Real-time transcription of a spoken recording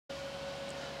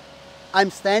I'm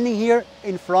standing here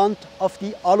in front of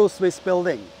the Alu-Swiss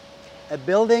building, a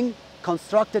building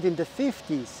constructed in the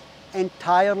 50s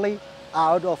entirely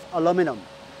out of aluminum.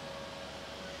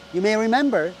 You may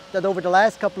remember that over the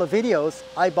last couple of videos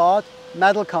I bought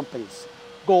metal companies,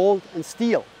 gold and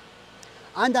steel.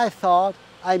 And I thought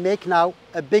I make now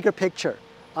a bigger picture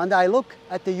and I look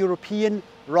at the European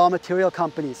raw material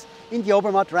companies in the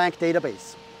Obermatt rank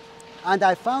database. And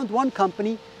I found one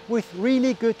company with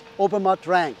really good Obermatt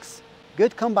ranks,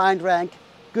 good combined rank,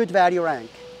 good value rank.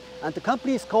 And the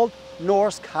company is called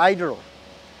Norsk Hydro.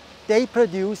 They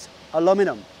produce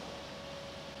aluminum.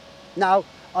 Now,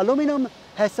 aluminum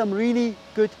has some really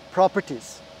good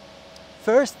properties.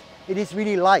 First, it is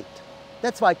really light.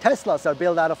 That's why Teslas are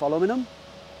built out of aluminum.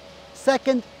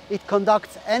 Second, it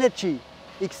conducts energy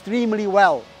extremely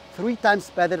well, 3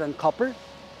 times better than copper.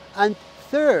 And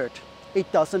third,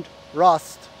 it doesn't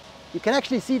rust. You can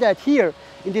actually see that here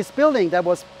in this building that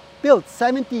was built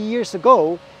 70 years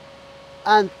ago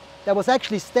and that was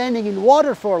actually standing in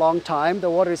water for a long time. The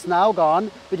water is now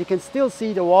gone, but you can still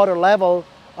see the water level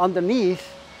underneath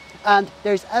and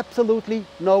there's absolutely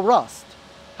no rust.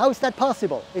 How is that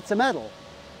possible? It's a metal.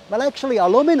 Well, actually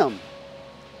aluminum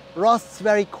rusts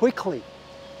very quickly,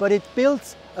 but it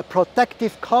builds a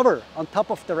protective cover on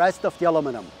top of the rest of the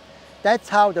aluminum. That's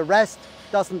how the rest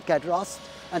doesn't get rust,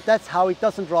 and that's how it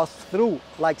doesn't rust through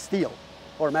like steel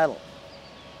or metal.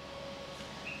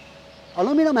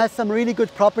 Aluminum has some really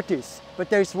good properties, but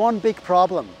there's one big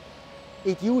problem.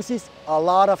 It uses a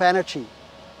lot of energy.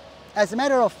 As a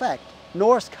matter of fact,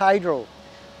 Norsk Hydro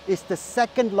is the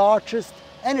second largest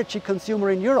energy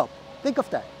consumer in Europe. Think of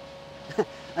that.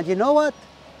 And you know what?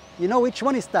 You know which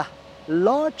one is the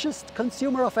largest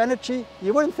consumer of energy?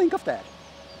 You wouldn't think of that.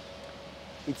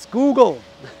 It's Google.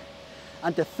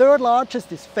 And the third largest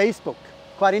is Facebook.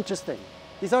 Quite interesting.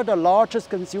 These are the largest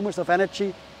consumers of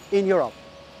energy in Europe.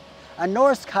 And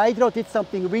Norsk Hydro did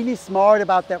something really smart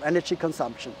about their energy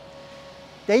consumption.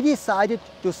 They decided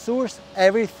to source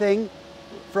everything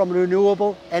from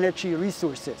renewable energy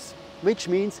resources, which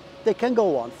means they can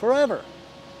go on forever.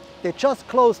 They just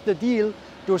closed the deal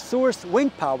to source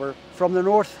wind power from the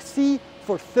North Sea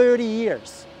for 30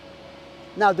 years.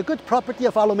 Now, the good property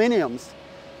of aluminiums,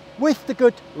 with the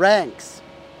good ranks,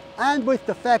 and with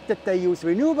the fact that they use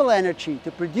renewable energy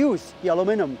to produce the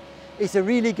aluminum, is a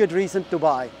really good reason to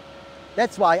buy.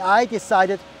 That's why I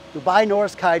decided to buy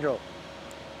Norsk Hydro.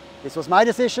 This was my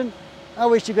decision. I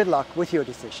wish you good luck with your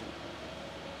decision.